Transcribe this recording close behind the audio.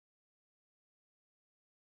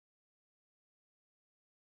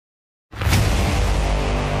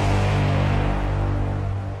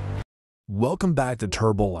Welcome back to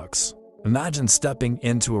Turbolux. Imagine stepping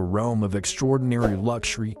into a realm of extraordinary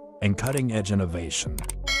luxury and cutting-edge innovation.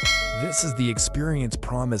 This is the experience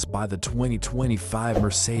promised by the 2025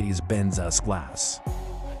 Mercedes Benz S-Class.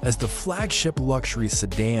 As the flagship luxury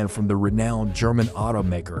sedan from the renowned German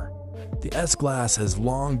automaker, the S-Class has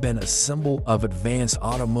long been a symbol of advanced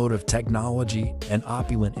automotive technology and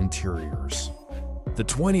opulent interiors. The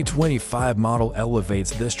 2025 model elevates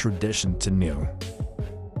this tradition to new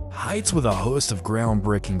heights with a host of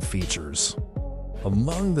groundbreaking features.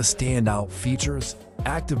 Among the standout features,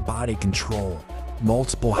 active body control,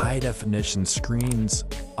 multiple high-definition screens,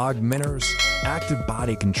 augmenters, active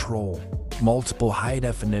body control, multiple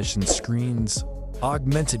high-definition screens,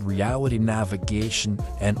 augmented reality navigation,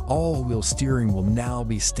 and all-wheel steering will now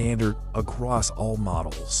be standard across all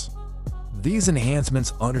models. These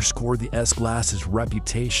enhancements underscore the S-Class's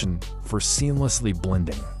reputation for seamlessly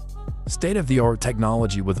blending state-of-the-art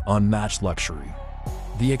technology with unmatched luxury.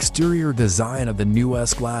 The exterior design of the new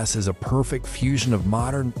S-Class is a perfect fusion of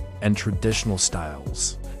modern and traditional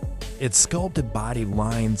styles. Its sculpted body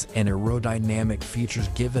lines and aerodynamic features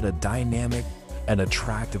give it a dynamic and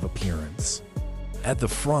attractive appearance. At the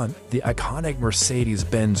front, the iconic Mercedes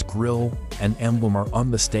Benz grille and emblem are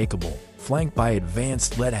unmistakable, flanked by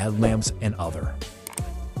advanced LED headlamps and other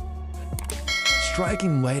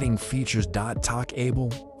striking lighting features.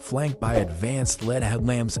 Talkable, flanked by advanced LED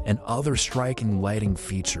headlamps and other striking lighting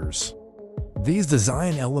features. These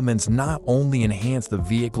design elements not only enhance the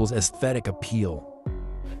vehicle's aesthetic appeal,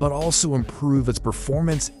 but also improve its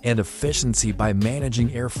performance and efficiency by managing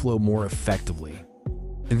airflow more effectively.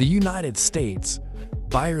 In the United States,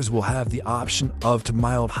 buyers will have the option of two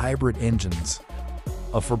mild hybrid engines,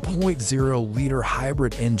 a 4.0-liter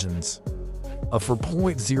hybrid engines, a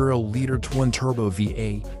 4.0-liter twin-turbo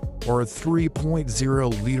V8, or a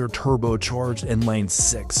 3.0-liter turbocharged inline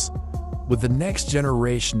 6, with the next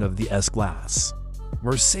generation of the S-Class.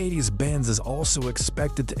 Mercedes-Benz is also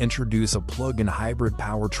expected to introduce a plug-in hybrid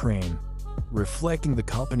powertrain, reflecting the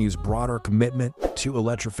company's broader commitment to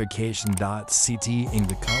electrification. CTing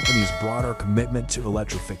the company's broader commitment to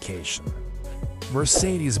electrification.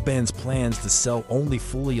 Mercedes-Benz plans to sell only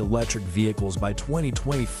fully electric vehicles by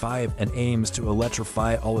 2025 and aims to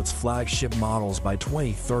electrify all its flagship models by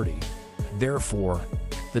 2030. Therefore,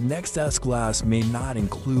 the next S-Class may not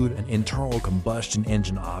include an internal combustion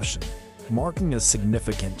engine option, marking a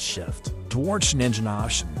significant shift towards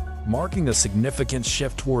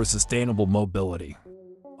sustainable mobility.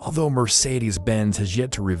 Although Mercedes-Benz has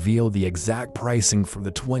yet to reveal the exact pricing for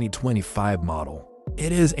the 2025 model,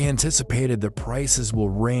 it is anticipated that prices will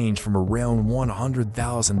range from around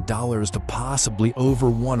 $100,000 to possibly over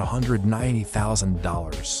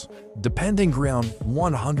 $190,000. Depending around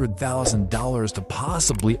 $100,000 to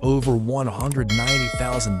possibly over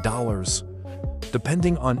 $190,000,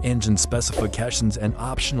 depending on engine specifications and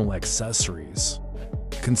optional accessories.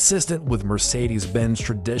 Consistent with Mercedes-Benz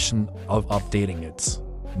tradition of updating its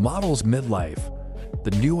model's midlife,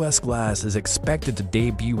 the new S-Class is expected to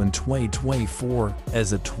debut in 2024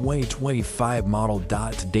 as a 2025 model.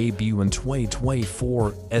 To debut in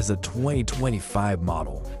 2024 as a 2025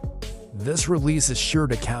 model. This release is sure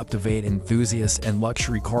to captivate enthusiasts and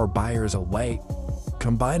luxury car buyers alike,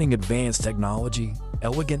 combining advanced technology,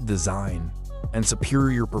 elegant design, and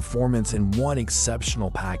superior performance in one exceptional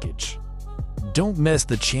package. Don't miss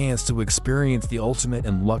the chance to experience the ultimate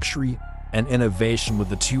in luxury and innovation with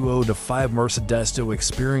the 2025 Mercedes.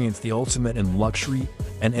 Experience the ultimate in luxury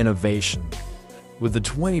and innovation with the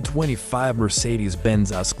 2025 Mercedes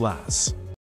Benz S-Class.